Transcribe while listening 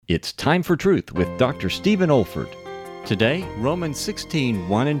It's Time for Truth with Dr. Stephen Olford. Today, Romans 16,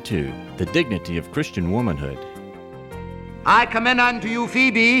 1 and 2, the dignity of Christian womanhood. I commend unto you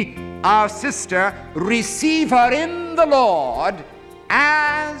Phoebe, our sister, receive her in the Lord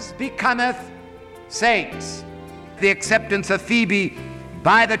as becometh saints. The acceptance of Phoebe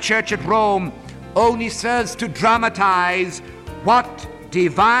by the church at Rome only serves to dramatize what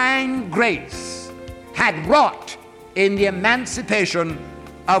divine grace had wrought in the emancipation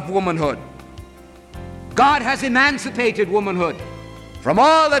of womanhood. God has emancipated womanhood from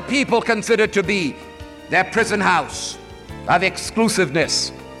all that people consider to be their prison house of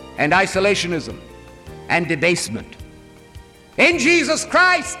exclusiveness and isolationism and debasement. In Jesus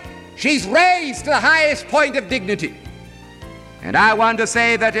Christ, she's raised to the highest point of dignity. And I want to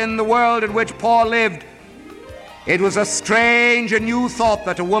say that in the world in which Paul lived, it was a strange and new thought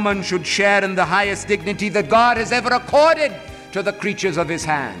that a woman should share in the highest dignity that God has ever accorded to the creatures of his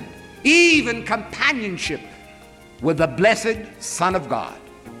hand, even companionship with the blessed Son of God.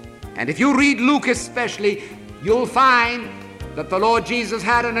 And if you read Luke especially, you'll find that the Lord Jesus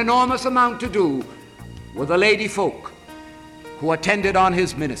had an enormous amount to do with the lady folk who attended on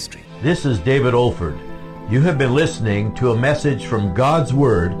his ministry. This is David Olford. You have been listening to a message from God's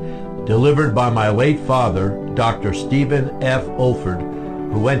Word delivered by my late father, Dr. Stephen F. Olford,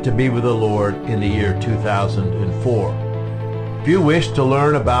 who went to be with the Lord in the year 2004. If you wish to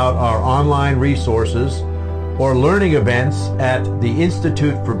learn about our online resources or learning events at the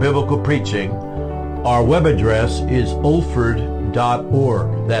Institute for Biblical Preaching, our web address is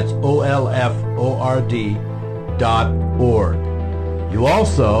olford.org. That's olford.org. You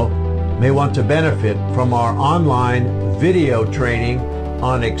also may want to benefit from our online video training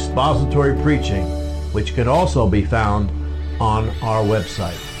on expository preaching, which can also be found on our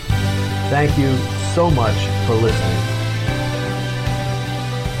website. Thank you so much for listening.